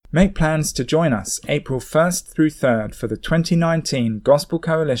Make plans to join us April 1st through 3rd for the 2019 Gospel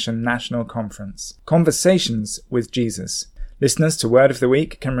Coalition National Conference, Conversations with Jesus. Listeners to Word of the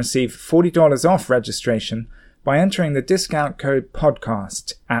Week can receive $40 off registration by entering the discount code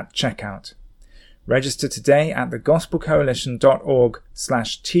PODCAST at checkout. Register today at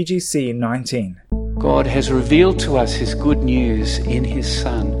thegospelcoalition.org/TGC19. God has revealed to us his good news in his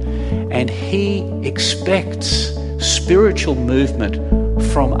Son, and he expects spiritual movement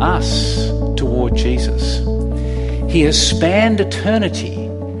from us toward Jesus. He has spanned eternity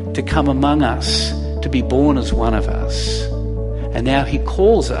to come among us, to be born as one of us. And now he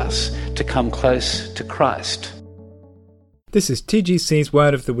calls us to come close to Christ. This is TGC's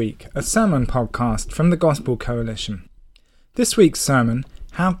Word of the Week, a sermon podcast from the Gospel Coalition. This week's sermon,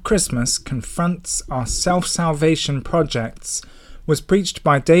 How Christmas Confronts Our Self-Salvation Projects, was preached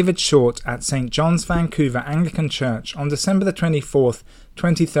by David Short at St. John's, Vancouver Anglican Church on December the 24th,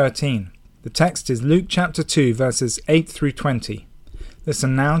 2013. The text is Luke chapter 2, verses 8 through 20.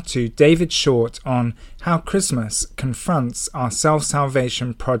 Listen now to David Short on How Christmas Confronts Our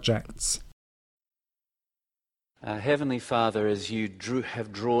Self-Salvation Projects. Heavenly Father, as you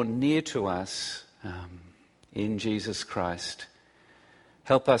have drawn near to us in Jesus Christ,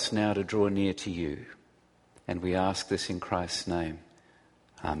 help us now to draw near to you. And we ask this in Christ's name.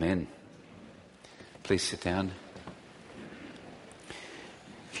 Amen. Please sit down.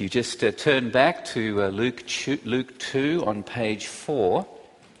 If you just turn back to Luke 2 on page 4,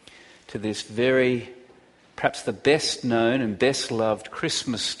 to this perhaps the best known and best loved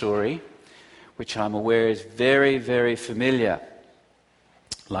Christmas story, which I'm aware is very, very familiar,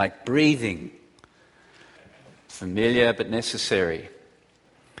 like breathing, familiar but necessary.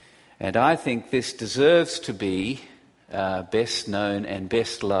 And I think this deserves to be best known and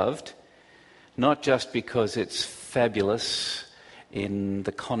best loved, not just because it's fabulous in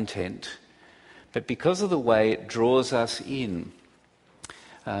the content, but because of the way it draws us in.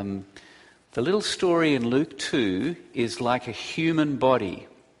 The little story in Luke 2 is like a human body.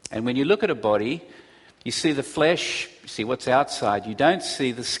 And when you look at a body, you see the flesh, you see what's outside. You don't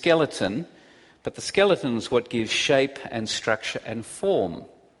see the skeleton, but the skeleton is what gives shape and structure and form.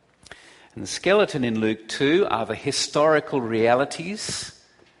 And the skeleton in Luke 2 are the historical realities,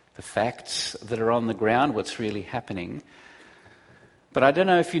 the facts that are on the ground, what's really happening. But I don't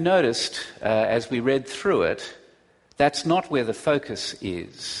know if you noticed, as we read through it, that's not where the focus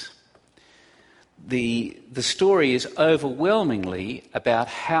is. The story is overwhelmingly about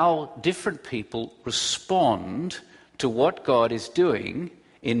how different people respond to what God is doing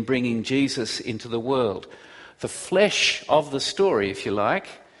in bringing Jesus into the world. The flesh of the story, if you like,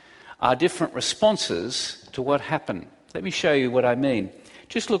 are different responses to what happened. Let me show you what I mean.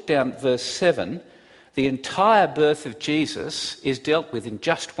 Just look down at verse 7. The entire birth of Jesus is dealt with in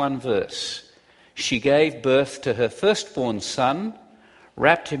just one verse. She gave birth to her firstborn son,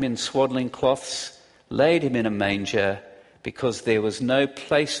 wrapped him in swaddling cloths, laid him in a manger, because there was no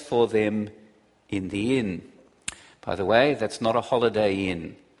place for them in the inn. By the way, that's not a holiday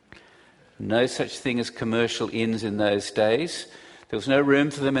inn. No such thing as commercial inns in those days. There was no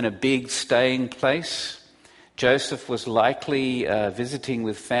room for them in a big staying place. Joseph was likely visiting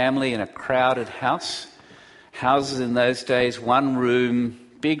with family in a crowded house. Houses in those days, one room,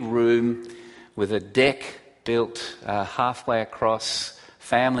 big room, with a deck built halfway across.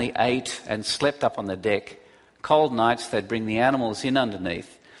 Family ate and slept up on the deck. Cold nights, they'd bring the animals in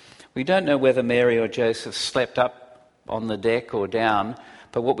underneath. We don't know whether Mary or Joseph slept up on the deck or down,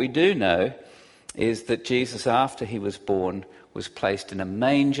 but what we do know is that Jesus, after he was born, was placed in a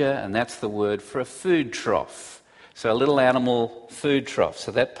manger, and that's the word for a food trough. So a little animal food trough.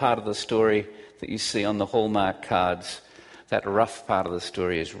 So that part of the story that you see on the Hallmark cards, that rough part of the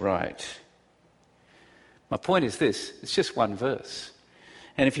story is right. My point is this, it's just one verse.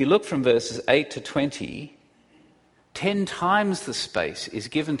 And if you look from verses 8 to 20, 10 times the space is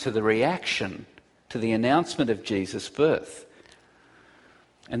given to the reaction to the announcement of Jesus' birth.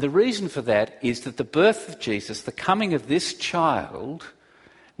 And the reason for that is that the birth of Jesus, the coming of this child,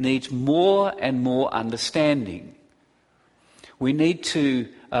 needs more and more understanding. It needs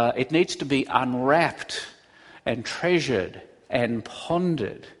to be unwrapped and treasured and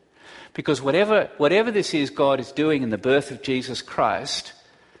pondered. Because whatever this is God is doing in the birth of Jesus Christ,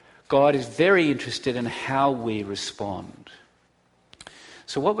 God is very interested in how we respond.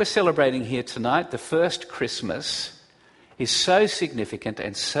 So what we're celebrating here tonight, the first Christmas, is so significant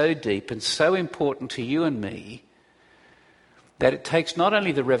and so deep and so important to you and me that it takes not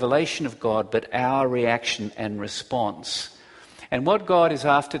only the revelation of God but our reaction and response. And what God is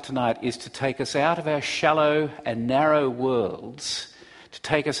after tonight is to take us out of our shallow and narrow worlds to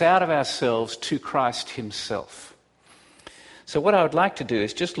take us out of ourselves to Christ himself. So what I would like to do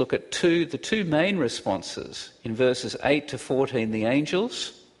is just look at the two main responses in verses 8 to 14, the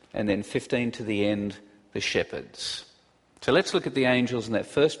angels, and then 15 to the end, the shepherds. So let's look at the angels in that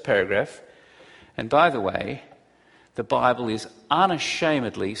first paragraph. And by the way, the Bible is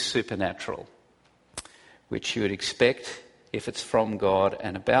unashamedly supernatural, which you would expect if it's from God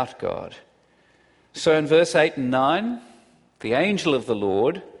and about God. So in verse 8 and 9, the angel of the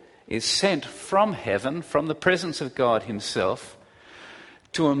Lord is sent from heaven, from the presence of God himself,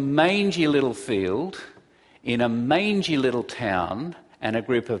 to a mangy little field in a mangy little town and a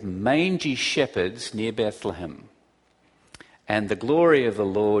group of mangy shepherds near Bethlehem. And the glory of the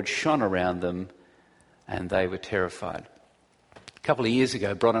Lord shone around them, and they were terrified. A couple of years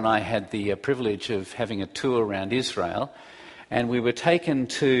ago, Bron and I had the privilege of having a tour around Israel, and we were taken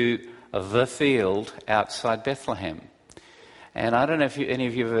to the field outside Bethlehem. And I don't know if any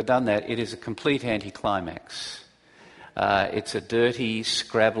of you have ever done that. It is a complete anticlimax. It's a dirty,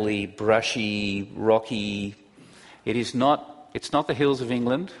 scrabbly, brushy, rocky. It's not the hills of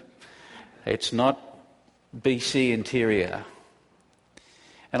England. It's not BC interior.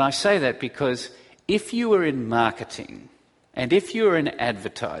 And I say that because if you were in marketing and if you were in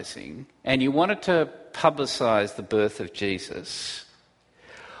advertising and you wanted to publicise the birth of Jesus,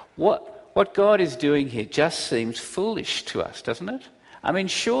 what God is doing here just seems foolish to us, doesn't it? I mean,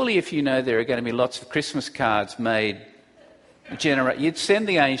 surely if you know there are going to be lots of Christmas cards made, you'd send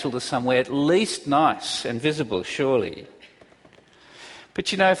the angel to somewhere at least nice and visible, surely.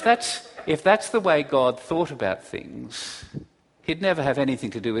 But you know, if that's the way God thought about things, he'd never have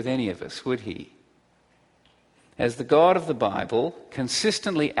anything to do with any of us, would he? As the God of the Bible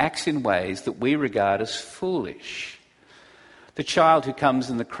consistently acts in ways that we regard as foolish. The child who comes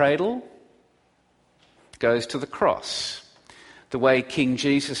in the cradle goes to the cross. The way King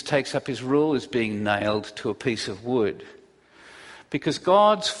Jesus takes up his rule is being nailed to a piece of wood. Because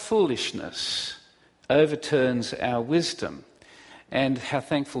God's foolishness overturns our wisdom. And how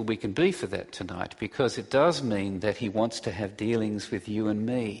thankful we can be for that tonight, because it does mean that he wants to have dealings with you and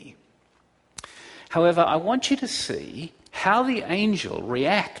me. However, I want you to see how the angel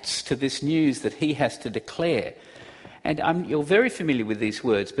reacts to this news that he has to declare. And you're very familiar with these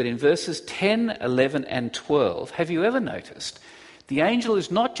words, but in verses 10, 11 and 12, have you ever noticed the angel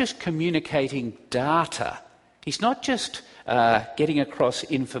is not just communicating data. He's not just getting across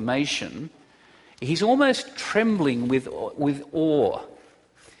information. He's almost trembling with awe.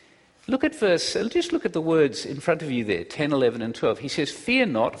 Just look at the words in front of you there, 10, 11 and 12. He says, "Fear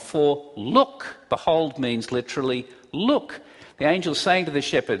not, for look." Behold means literally, look. The angel's saying to the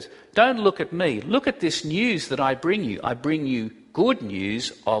shepherds, don't look at me. Look at this news that I bring you. I bring you good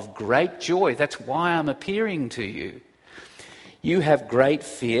news of great joy. That's why I'm appearing to you. You have great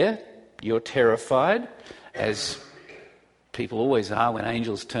fear. You're terrified, as people always are when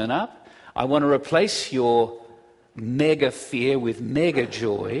angels turn up. I want to replace your mega fear with mega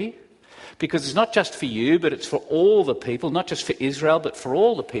joy, because it's not just for you, but it's for all the people, not just for Israel, but for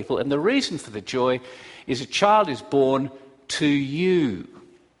all the people. And the reason for the joy is a child is born to you.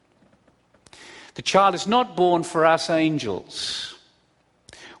 The child is not born for us angels.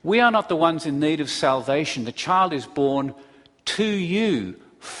 We are not the ones in need of salvation. The child is born to you,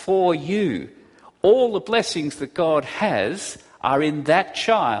 for you. All the blessings that God has are in that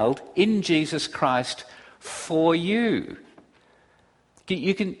child, in Jesus Christ, for you.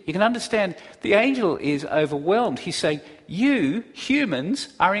 You can understand the angel is overwhelmed. He's saying, you humans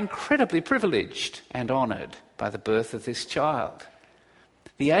are incredibly privileged and honoured by the birth of this child.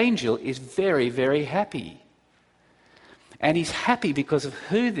 The angel is very, very happy. And he's happy because of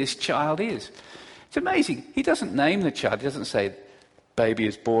who this child is. It's amazing. He doesn't name the child. He doesn't say, baby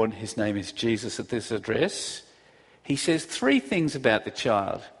is born, his name is Jesus at this address. He says three things about the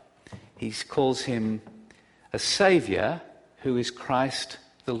child. He calls him a saviour who is Christ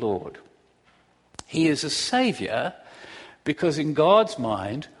the Lord. He is a saviour because in God's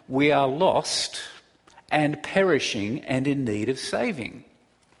mind we are lost and perishing and in need of saving.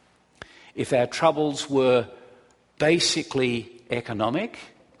 If our troubles were basically economic,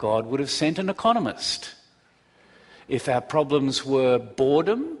 God would have sent an economist. If our problems were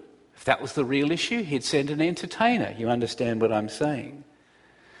boredom, if that was the real issue, he'd send an entertainer. You understand what I'm saying?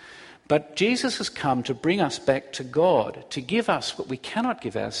 But Jesus has come to bring us back to God, to give us what we cannot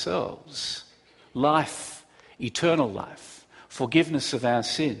give ourselves. Life, eternal life, forgiveness of our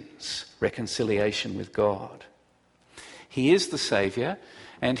sins, reconciliation with God. He is the Saviour,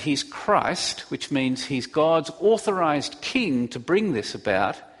 and he's Christ, which means he's God's authorised king to bring this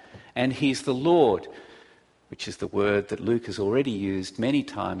about, and he's the Lord. which is the word that Luke has already used many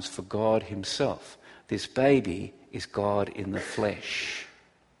times for God himself. This baby is God in the flesh.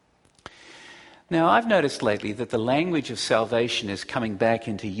 Now, I've noticed lately that the language of salvation is coming back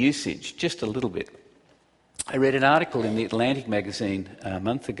into usage just a little bit. I read an article in the Atlantic magazine a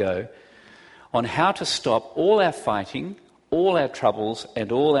month ago on how to stop all our fighting, all our troubles,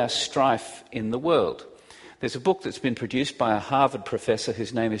 and all our strife in the world. There's a book that's been produced by a Harvard professor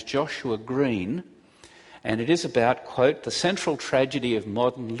whose name is Joshua Green, and it is about, quote, the central tragedy of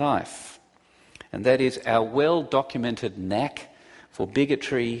modern life, and that is our well-documented knack for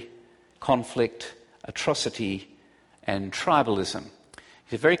bigotry, conflict, atrocity, and tribalism.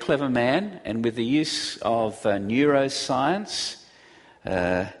 He's a very clever man, and with the use of neuroscience,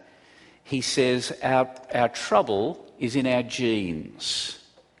 he says our trouble is in our genes.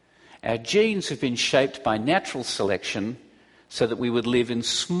 Our genes have been shaped by natural selection so that we would live in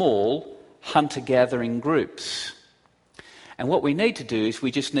small hunter-gathering groups. And what we need to do is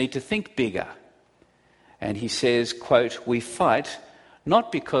we just need to think bigger. And he says, quote, we fight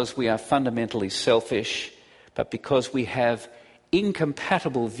not because we are fundamentally selfish, but because we have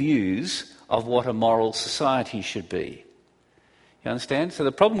incompatible views of what a moral society should be. You understand? So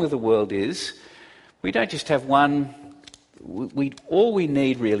the problem with the world is we don't just have one. All we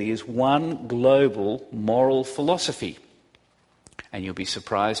need really is one global moral philosophy. And you'll be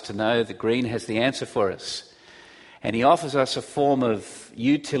surprised to know that Green has the answer for us. And he offers us a form of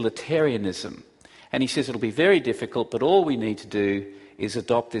utilitarianism. And he says it'll be very difficult, but all we need to do is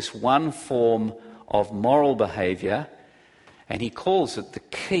adopt this one form of moral behaviour, and he calls it the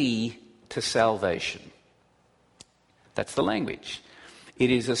key to salvation. That's the language.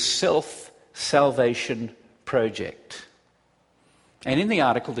 It is a self-salvation project. And in the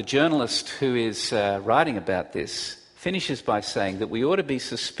article, the journalist who is writing about this finishes by saying that we ought to be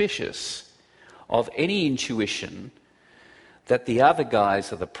suspicious of any intuition that the other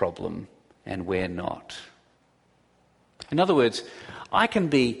guys are the problem and we're not. In other words, I can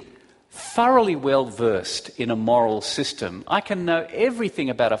be thoroughly well versed in a moral system. I can know everything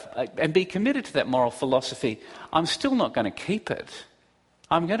about and be committed to that moral philosophy. I'm still not going to keep it.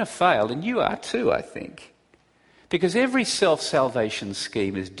 I'm going to fail, and you are too, I think. Because every self-salvation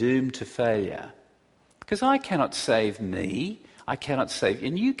scheme is doomed to failure. Because I cannot save me, I cannot save,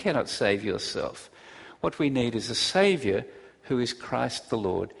 and you cannot save yourself. What we need is a Saviour who is Christ the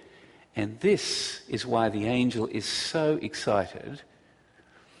Lord. And this is why the angel is so excited,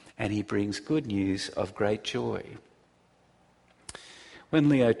 and he brings good news of great joy. When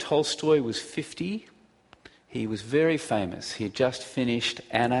Leo Tolstoy was 50, he was very famous. He had just finished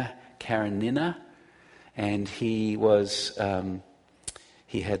Anna Karenina, and he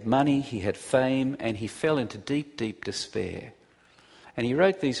had money, he had fame, and he fell into deep, deep despair. And he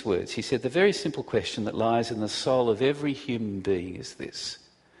wrote these words. He said, the very simple question that lies in the soul of every human being is this: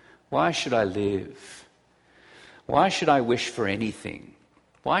 why should I live? Why should I wish for anything?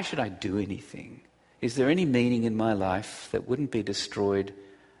 Why should I do anything? Is there any meaning in my life that wouldn't be destroyed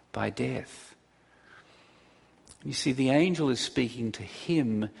by death? You see, the angel is speaking to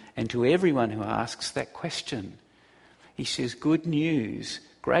him and to everyone who asks that question. He says, good news,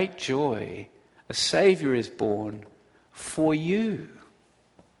 great joy, a Saviour is born for you.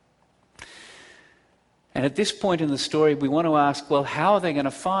 And at this point in the story, we want to ask, well, how are they going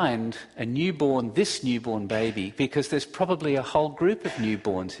to find this newborn baby? Because there's probably a whole group of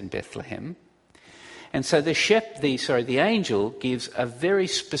newborns in Bethlehem. And so the angel gives a very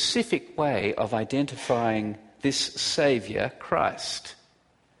specific way of identifying this Saviour, Christ.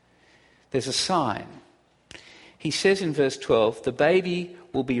 There's a sign. He says in verse 12, the baby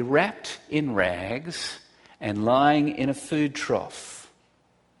will be wrapped in rags and lying in a food trough.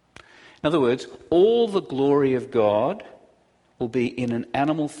 In other words, all the glory of God will be in an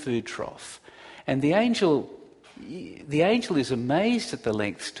animal food trough. And the angel is amazed at the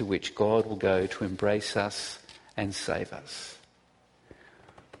lengths to which God will go to embrace us and save us.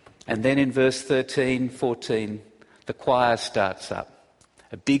 And then in verse 13, 14, the choir starts up.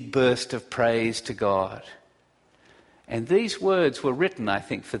 A big burst of praise to God. And these words were written, I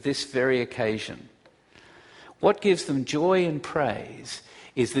think, for this very occasion. What gives them joy and praise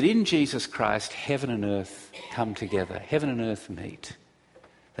is that in Jesus Christ, heaven and earth come together. Heaven and earth meet.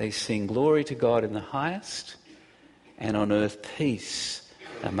 They sing glory to God in the highest, and on earth peace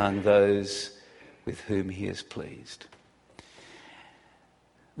among those with whom he is pleased.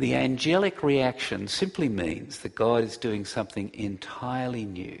 The angelic reaction simply means that God is doing something entirely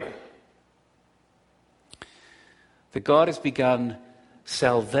new. That God has begun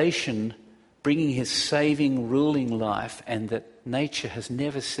salvation, bringing his saving, ruling life, and that nature has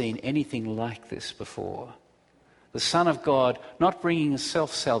never seen anything like this before. The Son of God not bringing a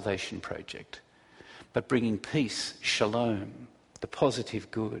self-salvation project, but bringing peace, shalom, the positive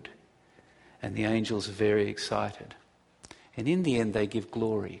good. And the angels are very excited. And in the end, they give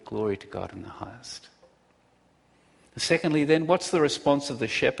glory to God in the highest. Secondly, then, what's the response of the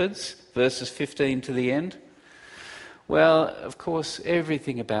shepherds? Verses 15 to the end. Well, of course,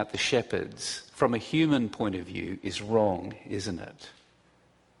 everything about the shepherds, from a human point of view, is wrong, isn't it?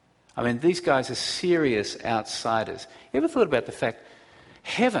 I mean, these guys are serious outsiders. You ever thought about the fact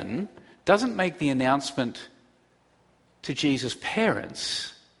heaven doesn't make the announcement to Jesus'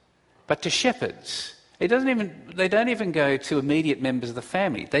 parents, but to shepherds? They don't even go to immediate members of the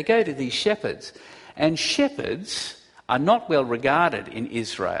family. They go to these shepherds. And shepherds are not well regarded in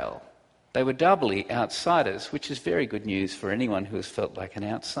Israel. They were doubly outsiders, which is very good news for anyone who has felt like an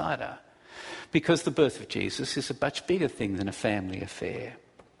outsider, because the birth of Jesus is a much bigger thing than a family affair.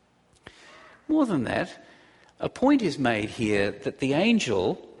 More than that, a point is made here that the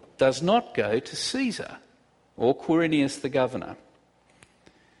angel does not go to Caesar or Quirinius the governor.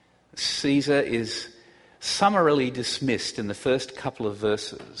 Caesar is summarily dismissed in the first couple of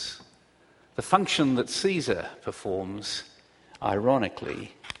verses. The function that Caesar performs,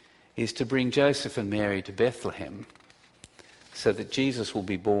 ironically, is to bring Joseph and Mary to Bethlehem so that Jesus will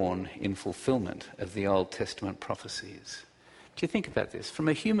be born in fulfillment of the Old Testament prophecies. Do you think about this? From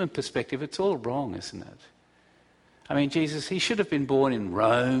a human perspective, it's all wrong, isn't it? I mean, Jesus, he should have been born in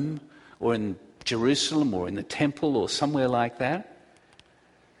Rome or in Jerusalem or in the temple or somewhere like that.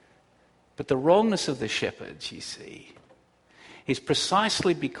 But the wrongness of the shepherds, you see, is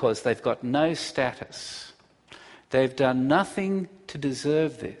precisely because they've got no status. They've done nothing to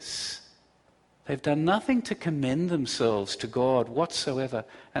deserve this. They've done nothing to commend themselves to God whatsoever.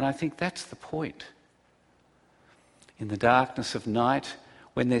 And I think that's the point. In the darkness of night,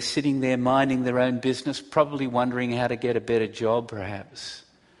 when they're sitting there minding their own business, probably wondering how to get a better job perhaps,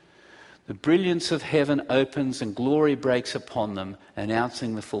 the brilliance of heaven opens and glory breaks upon them,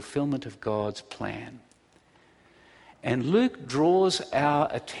 announcing the fulfillment of God's plan. And Luke draws our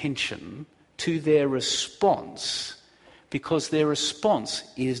attention to their response, because their response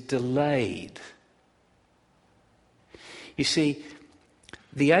is delayed. You see,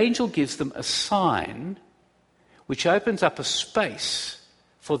 the angel gives them a sign which opens up a space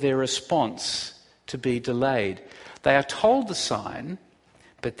for their response to be delayed. They are told the sign,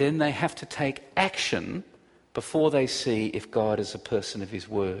 but then they have to take action before they see if God is a person of his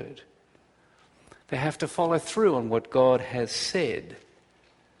word. They have to follow through on what God has said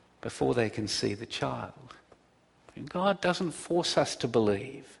before they can see the child. And God doesn't force us to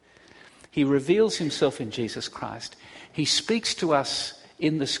believe. He reveals himself in Jesus Christ. He speaks to us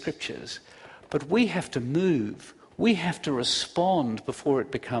in the scriptures, but we have to move. We have to respond before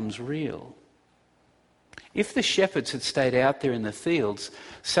it becomes real. If the shepherds had stayed out there in the fields,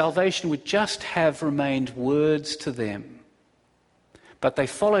 salvation would just have remained words to them. But they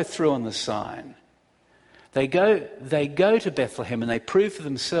follow through on the sign. They go to Bethlehem and they prove for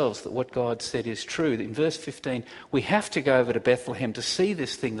themselves that what God said is true. In verse 15, we have to go over to Bethlehem to see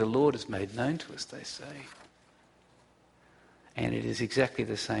this thing the Lord has made known to us, they say. And it is exactly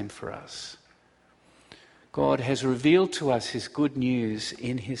the same for us. God has revealed to us his good news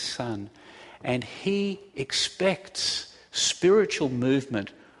in his Son, and he expects spiritual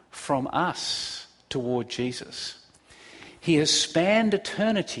movement from us toward Jesus. He has spanned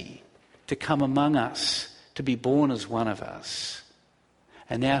eternity to come among us, to be born as one of us.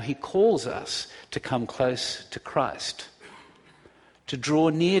 And now he calls us to come close to Christ, to draw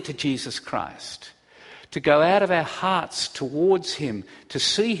near to Jesus Christ, to go out of our hearts towards him, to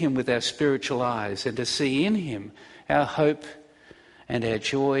see him with our spiritual eyes, and to see in him our hope and our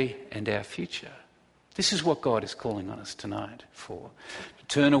joy and our future. This is what God is calling on us tonight for. To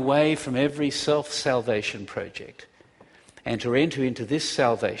turn away from every self-salvation project and to enter into this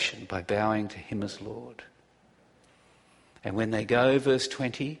salvation by bowing to him as Lord. And when they go, verse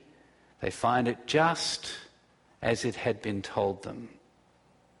 20, they find it just as it had been told them,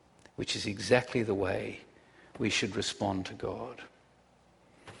 which is exactly the way we should respond to God.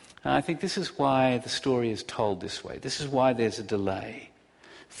 And I think this is why the story is told this way. This is why there's a delay.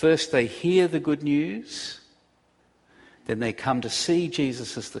 First they hear the good news, then they come to see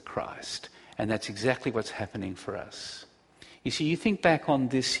Jesus as the Christ, and that's exactly what's happening for us. You see, you think back on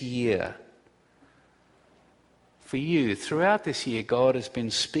this year. For you, throughout this year, God has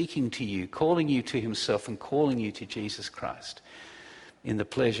been speaking to you, calling you to himself and calling you to Jesus Christ. In the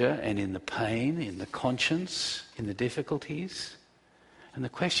pleasure and in the pain, in the conscience, in the difficulties. And the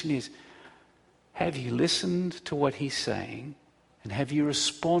question is, have you listened to what he's saying? And have you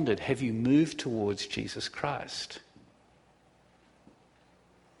responded? Have you moved towards Jesus Christ?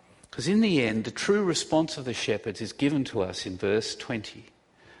 Because in the end, the true response of the shepherds is given to us in verse 20.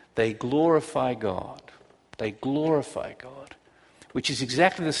 They glorify God. They glorify God, which is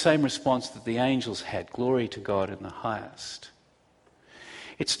exactly the same response that the angels had. Glory to God in the highest.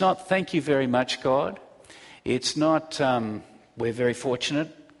 It's not, thank you very much, God. It's not, we're very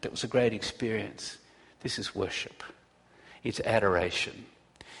fortunate. That was a great experience. This is worship. It's adoration.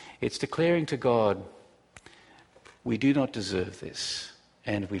 It's declaring to God, we do not deserve this,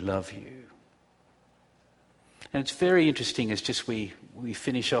 and we love you. And it's very interesting as just we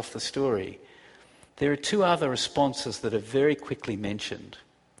finish off the story. There are two other responses that are very quickly mentioned.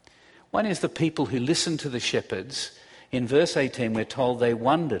 One is the people who listened to the shepherds. In verse 18, we're told they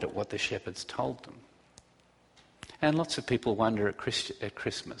wondered at what the shepherds told them. And lots of people wonder at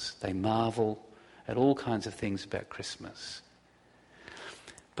Christmas. They marvel at all kinds of things about Christmas.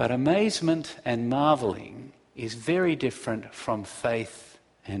 But amazement and marveling is very different from faith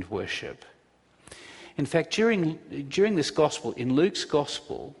and worship. In fact, during this gospel, in Luke's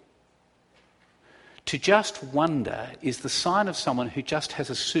gospel, to just wonder is the sign of someone who just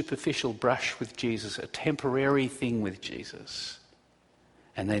has a superficial brush with Jesus, a temporary thing with Jesus,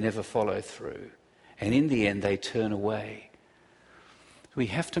 and they never follow through. And in the end, they turn away. We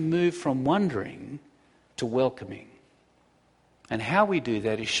have to move from wondering to welcoming. And how we do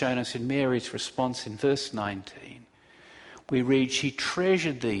that is shown us in Mary's response in verse 19. We read, she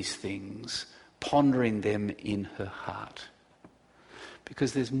treasured these things, pondering them in her heart.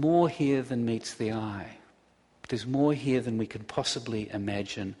 Because there's more here than meets the eye. There's more here than we can possibly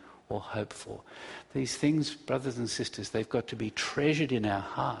imagine or hope for. These things, brothers and sisters, they've got to be treasured in our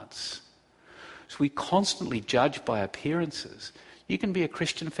hearts. So we constantly judge by appearances. You can be a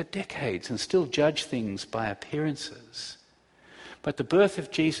Christian for decades and still judge things by appearances. But the birth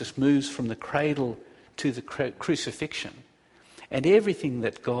of Jesus moves from the cradle to the crucifixion. And everything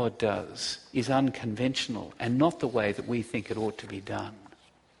that God does is unconventional and not the way that we think it ought to be done.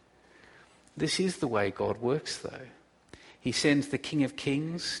 This is the way God works, though. He sends the King of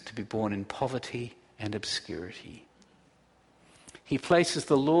Kings to be born in poverty and obscurity. He places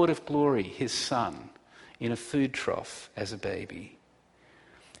the Lord of Glory, his Son, in a food trough as a baby.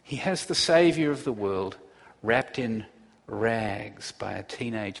 He has the Saviour of the world wrapped in rags by a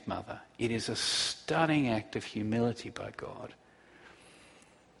teenage mother. It is a stunning act of humility by God.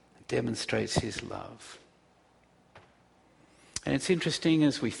 It demonstrates his love. And it's interesting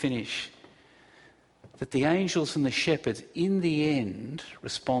as we finish that the angels and the shepherds in the end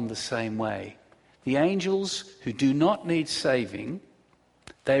respond the same way. The angels who do not need saving,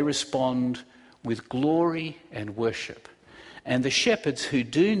 they respond with glory and worship. And the shepherds who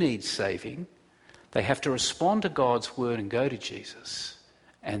do need saving, they have to respond to God's word and go to Jesus.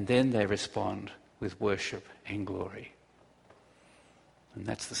 And then they respond with worship and glory. And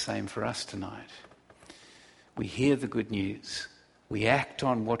that's the same for us tonight. We hear the good news. We act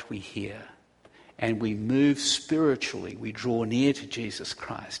on what we hear. And we move spiritually. We draw near to Jesus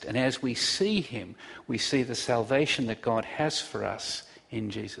Christ. And as we see him, we see the salvation that God has for us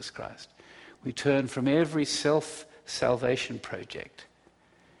in Jesus Christ. We turn from every self-salvation project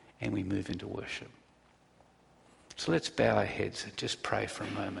and we move into worship. So let's bow our heads and just pray for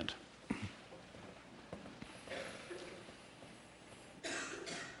a moment.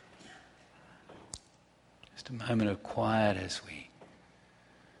 Just a moment of quiet as we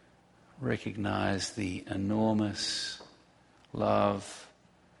recognize the enormous love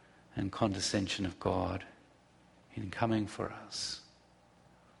and condescension of God in coming for us.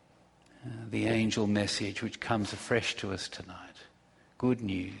 The angel message which comes afresh to us tonight. Good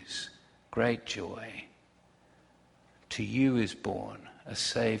news, great joy. To you is born a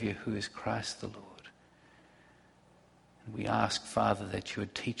Saviour who is Christ the Lord. And we ask, Father, that you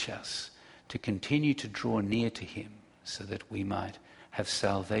would teach us to continue to draw near to him so that we might have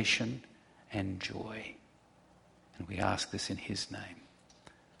salvation and joy. And we ask this in his name.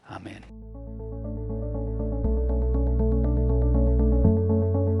 Amen.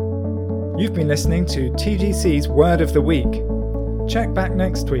 You've been listening to TGC's Word of the Week. Check back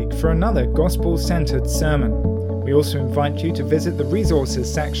next week for another gospel-centered sermon. We also invite you to visit the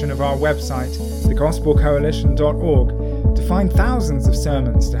resources section of our website, thegospelcoalition.org, to find thousands of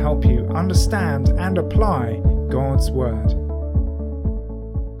sermons to help you understand and apply God's Word.